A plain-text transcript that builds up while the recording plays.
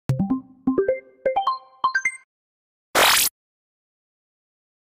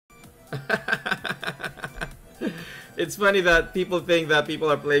It's funny that people think that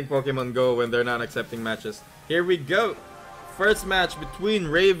people are playing Pokemon Go when they're not accepting matches. Here we go. First match between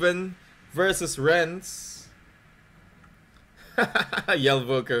Raven versus Renz.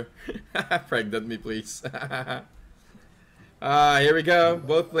 Yelvoker. Pregnant me, please. Here we go.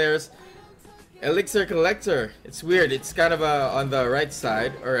 Both players. Elixir Collector. It's weird. It's kind of on the right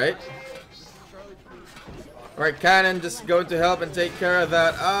side. Alright. Alright, Cannon just going to help and take care of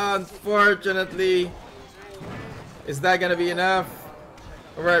that. Unfortunately. Is that gonna be enough?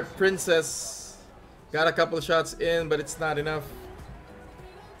 Alright, Princess. Got a couple shots in, but it's not enough.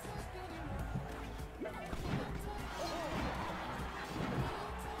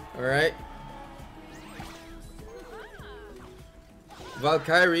 Alright.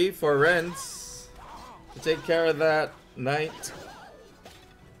 Valkyrie for Renz to take care of that knight.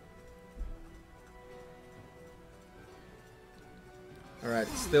 Alright,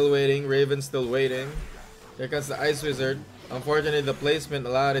 still waiting. Raven still waiting. Here comes the Ice Wizard. Unfortunately, the placement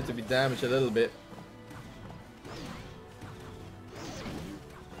allowed it to be damaged a little bit.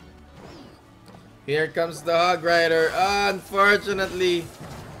 Here comes the Hog Rider. Unfortunately,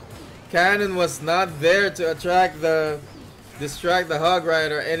 Cannon was not there to distract the Hog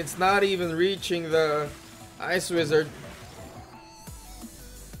Rider, and it's not even reaching the Ice Wizard.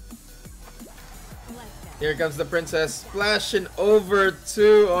 Here comes the Princess, splashing over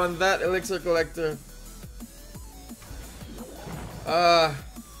 2 on that Elixir Collector.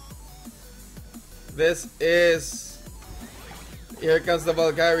 This is... Here comes the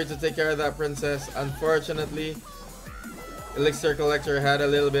Valkyrie to take care of that Princess. Unfortunately, Elixir Collector had a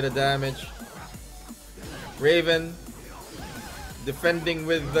little bit of damage. Raven defending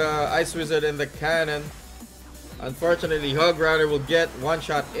with the Ice Wizard and the Cannon. Unfortunately, Hog Rider will get one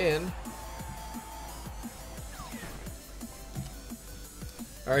shot in.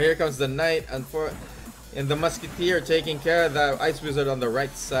 Alright, here comes the Knight and the Musketeer taking care of the Ice Wizard on the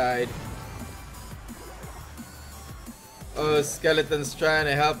right side. Oh, Skeleton's trying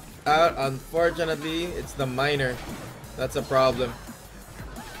to help out. Unfortunately, it's the Miner. That's a problem.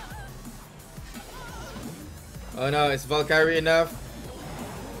 Oh no, is Valkyrie enough?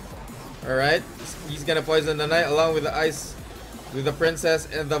 Alright, he's gonna poison the Knight along with the Ice, with the Princess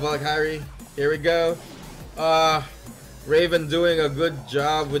and the Valkyrie. Here we go. Raven doing a good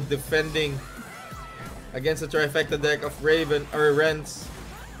job with defending against the trifecta deck of Raven or Renz.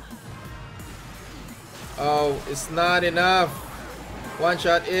 Oh, it's not enough. One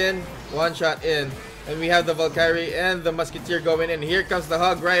shot in, one shot in. And we have the Valkyrie and the Musketeer going in. Here comes the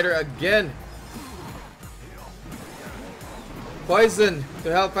Hog Rider again. Poison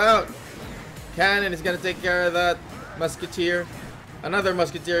to help out. Cannon is going to take care of that Musketeer. Another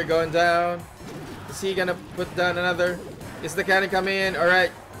Musketeer going down. Is he going to put down another? Is the Cannon coming in?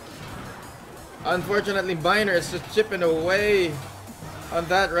 Alright. Unfortunately, Miner is just chipping away on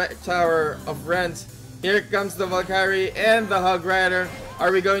that right tower of Renz. Here comes the Valkyrie and the Hog Rider.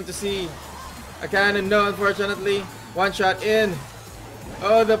 Are we going to see a Cannon? No, unfortunately. One shot in.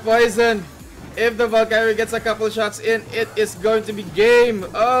 Oh, the poison. If the Valkyrie gets a couple shots in, it is going to be game.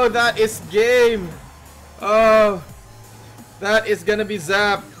 Oh, that is game. Oh, that is gonna be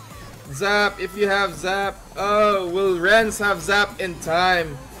Zap. Zap, if you have Zap. Oh, will Renz have Zap in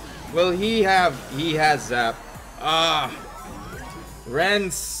time? Will he have? He has Zap.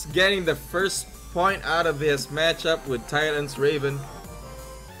 Renz getting the first point out of his matchup with Titans Raven.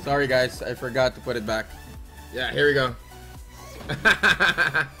 Sorry guys, I forgot to put it back. Yeah, here we go.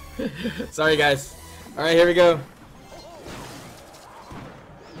 Sorry guys. Alright, here we go.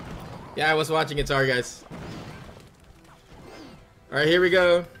 Yeah, I was watching it, sorry guys. Alright, here we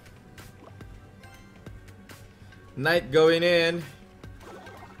go. Knight going in.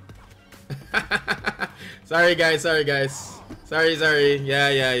 Sorry guys, sorry guys. Sorry.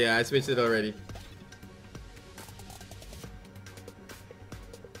 Yeah, I switched it already.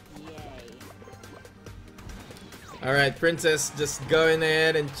 Alright, Princess just going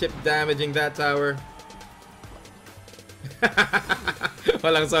ahead and chip damaging that tower.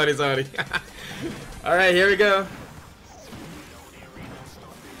 Walang sorry. Alright, here we go.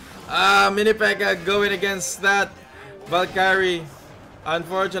 Mini P.E.K.K.A going against that Valkyrie.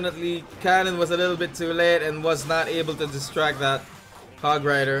 Unfortunately, Cannon was a little bit too late and was not able to distract that Hog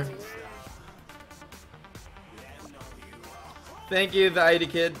Rider. Thank you, the ID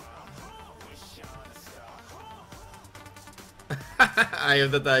Kid. Eye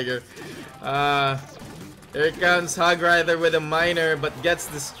of the Tiger. Here comes Hog Rider with a Miner, but gets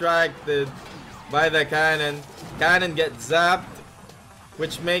distracted by the Cannon. Cannon gets zapped,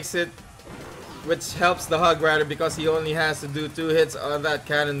 which makes it which helps the Hog Rider because he only has to do 2 hits on that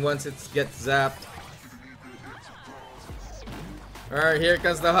cannon once it gets zapped. Alright, here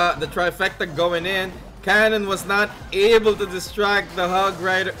comes the trifecta going in. Cannon was not able to distract the Hog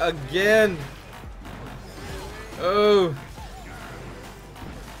Rider again. Oh.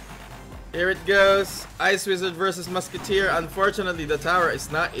 Here it goes. Ice Wizard versus Musketeer. Unfortunately, the tower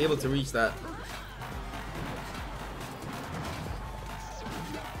is not able to reach that.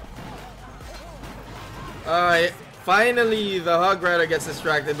 Finally, the Hog Rider gets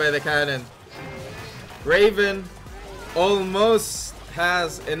distracted by the cannon. Raven almost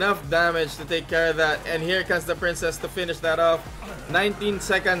has enough damage to take care of that. And here comes the Princess to finish that off. 19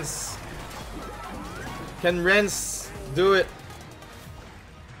 seconds. Can Renz do it?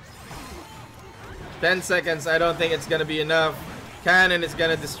 10 seconds. I don't think it's gonna be enough. Cannon is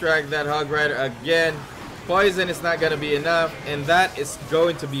gonna distract that Hog Rider again. Poison is not gonna be enough. And that is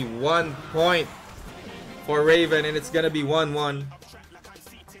going to be 1 point for Raven. And it's gonna be 1-1.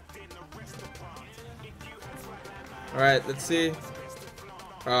 Alright, let's see.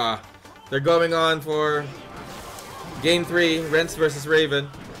 They're going on for Game 3, Renz versus Raven.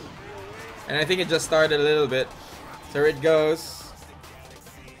 And I think it just started a little bit. So here it goes.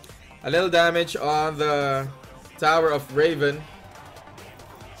 A little damage on the Tower of Raven.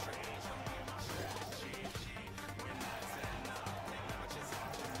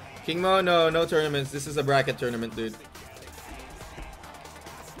 King Mo, no tournaments. This is a bracket tournament, dude.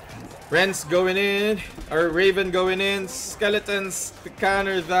 Renz going in, or Raven going in. Skeletons to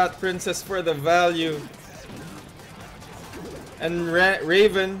counter that Princess for the value. And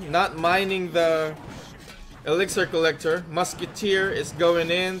Raven not mining the Elixir Collector. Musketeer is going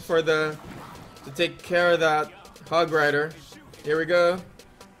in for to take care of that Hog Rider. Here we go.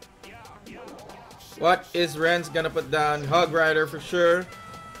 What is Renz gonna put down? Hog Rider for sure.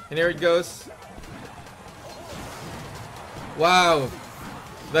 And here it goes. Wow.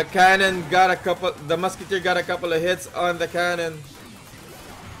 The cannon got the Musketeer got a couple of hits on the cannon.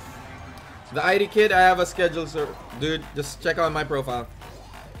 The ID Kid, I have a schedule, sir. Dude, just check out my profile.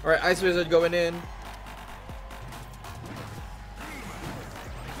 Alright, Ice Wizard going in.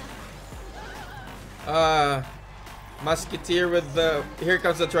 Musketeer with the... Here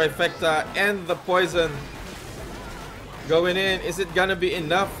comes the trifecta and the poison. Going in. Is it gonna be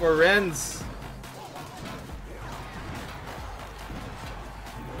enough for Renz?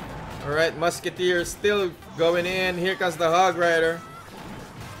 Alright, Musketeer still going in. Here comes the Hog Rider.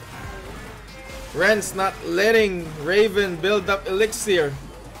 Renz not letting Raven build up Elixir.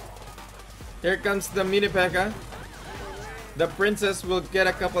 Here comes the Mini P.E.K.K.A. The Princess will get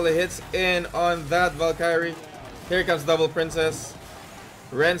a couple of hits in on that Valkyrie. Here comes Double Princess.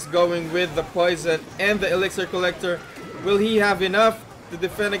 Renz going with the poison and the Elixir Collector. Will he have enough to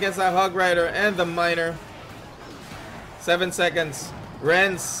defend against that Hog Rider and the Miner? 7 seconds.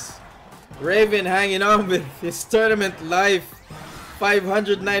 Renz. Raven hanging on with his tournament life.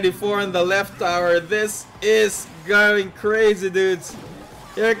 594 on the left tower. This is going crazy, dudes.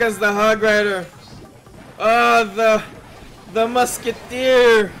 Here comes the Hog Rider. Oh, the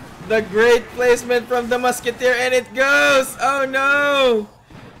Musketeer. The great placement from the Musketeer, and it goes. Oh no.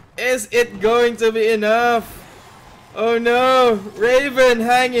 Is it going to be enough? Oh no. Raven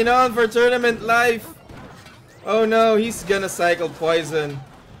hanging on for tournament life. Oh no, he's gonna cycle poison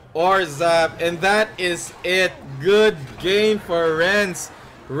or zap, and that is it. Good game for Renz.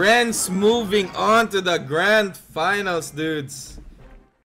 Renz moving on to the grand finals, dudes.